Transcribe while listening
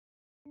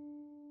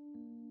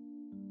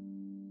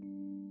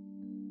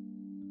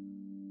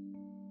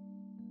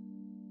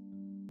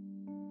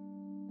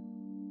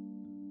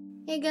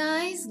Hey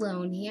guys,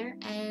 Lone here,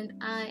 and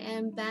I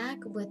am back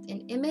with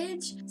an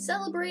image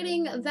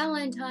celebrating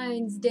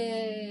Valentine's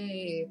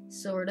Day.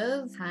 Sort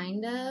of,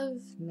 kind of,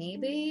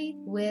 maybe,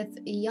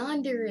 with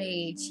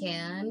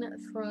Yandere-chan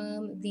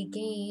from the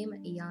game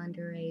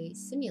Yandere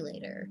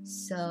Simulator.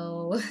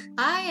 So,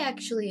 I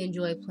actually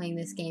enjoy playing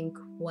this game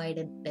quite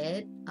a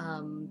bit,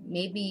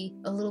 maybe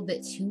a little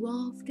bit too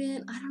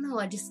often. I don't know,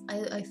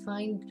 I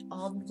find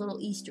all the little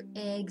Easter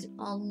eggs,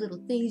 all the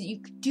little things you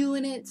could do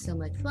in it so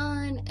much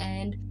fun,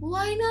 and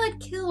why not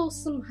kill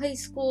some high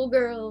school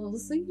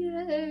girls?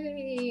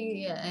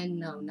 Yay! And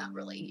no, not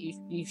really.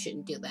 You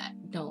shouldn't do that.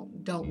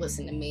 Don't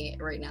listen to me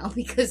right now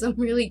because I'm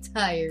really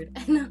tired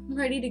and I'm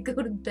ready to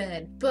go to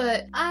bed.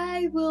 But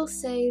I will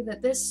say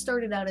that this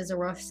started out as a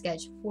rough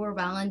sketch for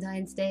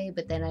Valentine's Day,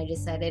 but then I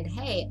decided,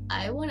 hey,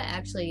 I want to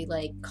actually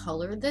like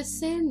color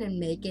this in and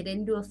make it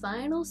into a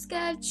final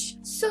sketch.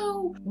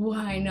 So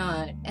why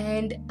not?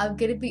 And I'm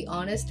gonna be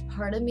honest,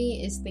 part of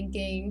me is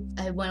thinking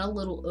I went a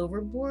little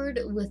overboard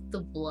with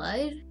the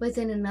blood, but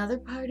then another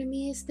part of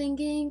me is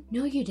thinking,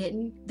 no you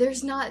didn't. There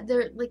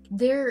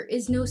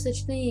is no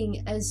such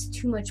thing as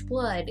too much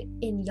blood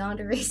in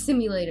Yandere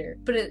Simulator.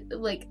 But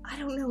I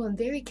don't know, I'm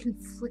very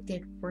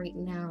conflicted right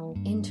now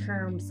in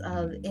terms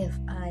of if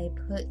I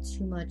put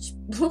too much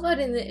blood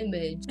in the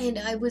image. And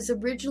I was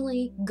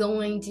originally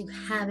going to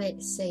have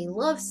it say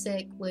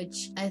lovesick,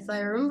 which if I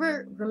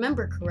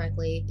remember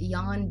correctly,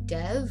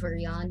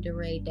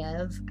 Yandere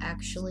Dev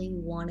actually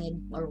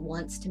wanted or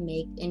wants to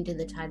make into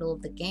the title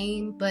of the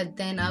game. But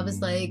then I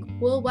was like,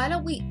 well, why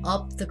don't we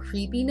up the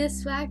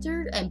creepiness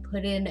factor and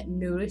put in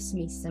Notice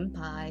Me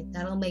Senpai?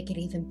 That'll make it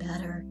even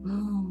better.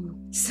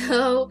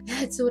 So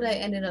that's what I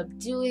ended up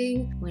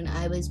doing when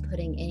I was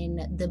putting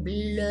in the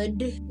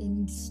blood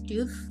and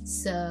stuff.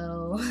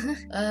 So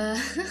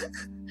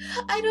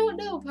I don't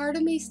know, part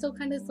of me still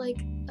kind of like,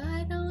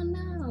 I don't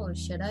know,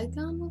 should I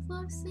go with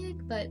lovesick?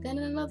 But then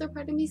another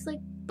part of me is like,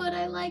 but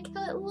I like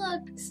how it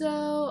looked,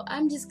 so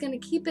I'm just gonna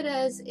keep it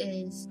as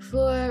is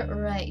for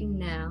right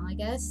now, I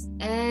guess,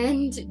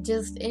 and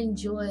just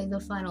enjoy the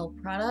final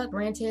product.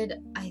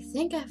 Granted, I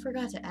think I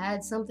forgot to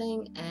add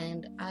something,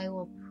 and I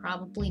will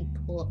probably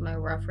pull up my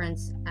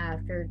reference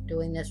after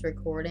doing this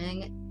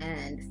recording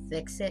and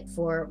fix it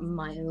for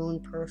my own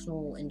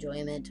personal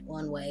enjoyment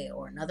one way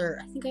or another.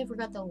 I think I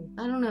forgot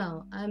I don't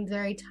know, I'm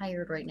very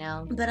tired right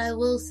now, but I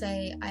will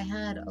say I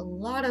had a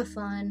lot of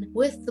fun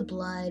with the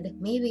blood,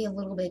 maybe a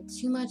little bit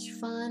too much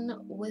fun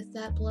with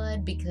that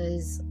blood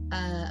because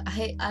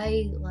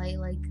I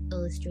like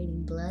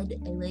illustrating blood.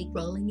 I like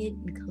rolling it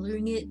and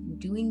coloring it and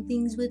doing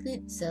things with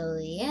it. So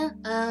yeah,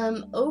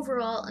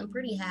 overall I'm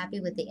pretty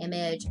happy with the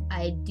image.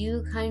 I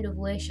do kind of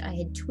wish I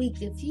had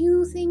tweaked a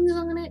few things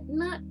on it,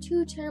 not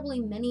too terribly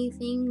many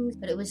things,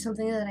 but it was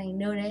something that I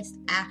noticed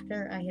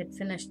after I had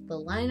finished the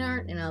line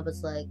art, and I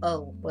was like,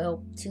 oh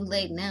well, too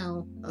late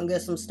now. I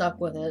guess I'm stuck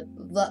with it.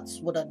 That's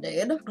what I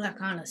did. I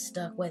kind of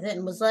stuck with it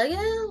and was like,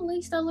 yeah, at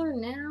least I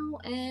learned now,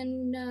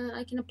 and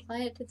I can apply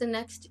it to the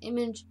next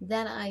image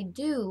that I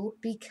do,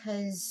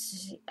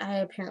 because I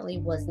apparently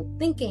wasn't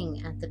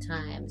thinking at the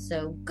time,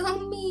 so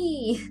go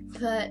me!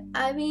 But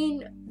I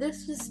mean,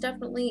 this was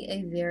definitely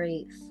a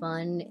very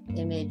fun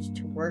image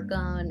to work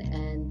on,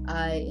 and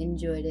I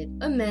enjoyed it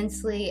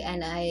immensely,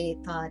 and I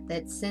thought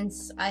that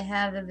since I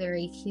have a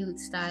very cute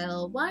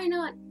style, why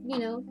not, you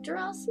know,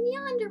 draw some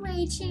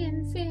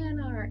Yandere-chan fan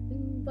art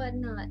and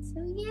whatnot,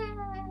 so yay!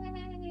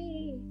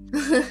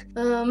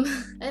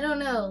 I don't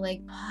know,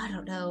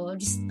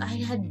 I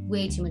had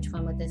way too much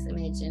fun with this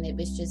image, and it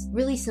was just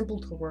really simple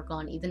to work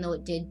on, even though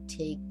it did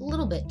take a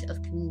little bit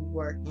of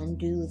work and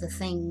do the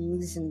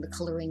things and the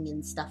coloring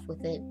and stuff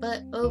with it,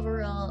 but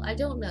overall, I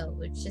don't know,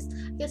 it's just,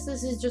 I guess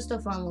this is just a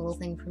fun little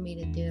thing for me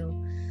to do.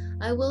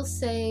 I will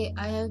say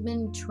I have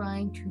been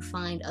trying to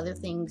find other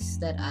things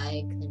that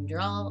I can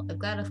draw. I've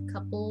got a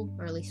couple,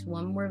 or at least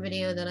one more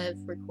video that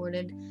I've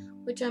recorded,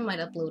 which I might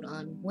upload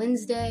on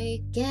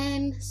Wednesday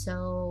again,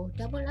 so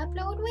double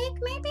upload week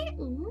maybe?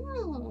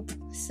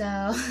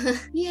 So,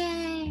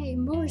 yay,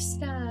 more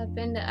stuff,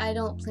 and I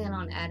don't plan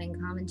on adding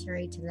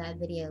commentary to that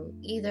video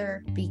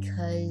either,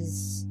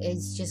 because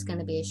it's just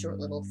gonna be a short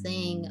little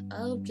thing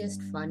of just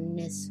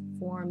funness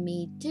for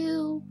me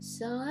too,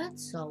 so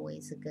that's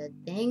always a good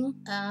thing.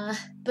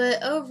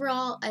 But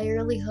overall, I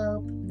really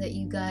hope that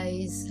you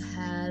guys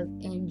have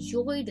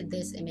enjoyed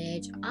this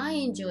image. I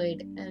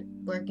enjoyed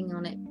working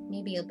on it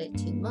maybe a bit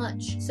too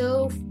much.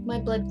 So my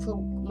blood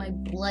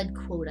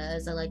quota,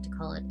 as I like to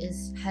call it,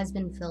 has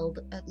been filled,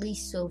 at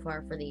least so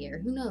far for the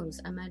year. Who knows?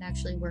 I might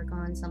actually work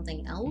on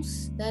something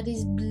else that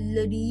is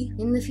bloody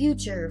in the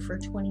future for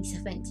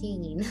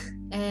 2017.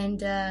 And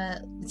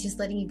just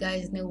letting you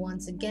guys know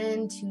once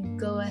again to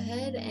go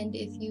ahead, and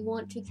if you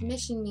want to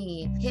commission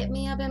me, hit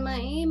me up in my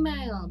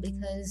email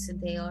because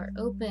they are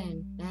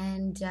open,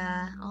 and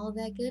all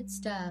that good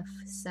stuff.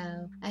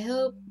 So I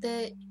hope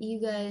that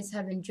you guys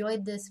have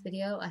enjoyed this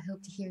video. I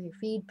hope to hear your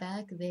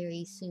feedback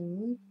very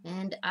soon,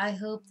 and I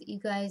hope that you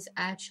guys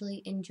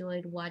actually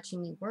enjoyed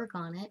watching me work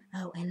on it.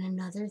 Oh, and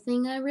another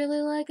thing I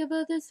really like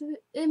about this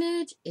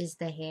image is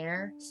the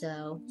hair.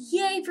 So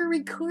yay for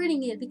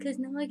recording it, because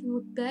now I can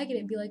look back at it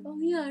and be like, oh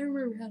yeah, I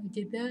remember how I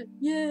did that.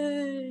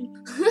 Yay!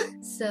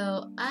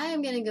 So I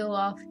am gonna go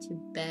off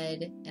to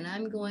bed, and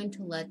I'm going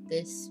to let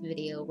this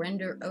video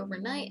render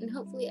overnight, and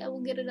hopefully I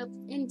will get it up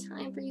in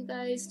time for you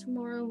guys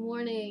tomorrow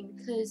morning,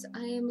 because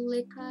I am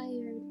lit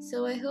tired.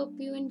 So I hope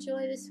you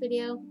enjoy this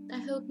video. I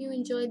hope you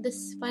enjoyed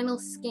this final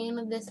scan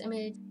of this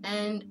image,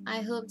 and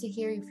I hope to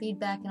hear your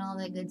feedback and all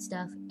that good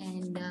stuff.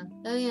 And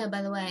oh yeah,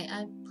 by the way,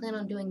 I plan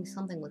on doing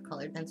something with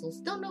colored pencils.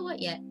 Don't know what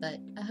yet, but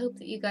I hope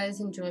that you guys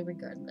enjoy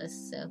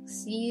regardless. So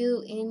see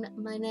you in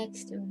my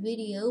next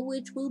video,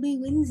 which will be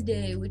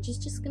Wednesday, which is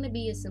just gonna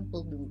be a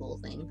simple doodle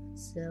thing.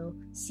 So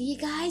see you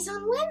guys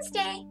on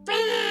Wednesday.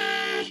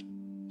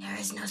 There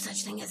is no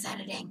such thing as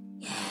editing.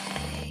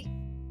 Yay.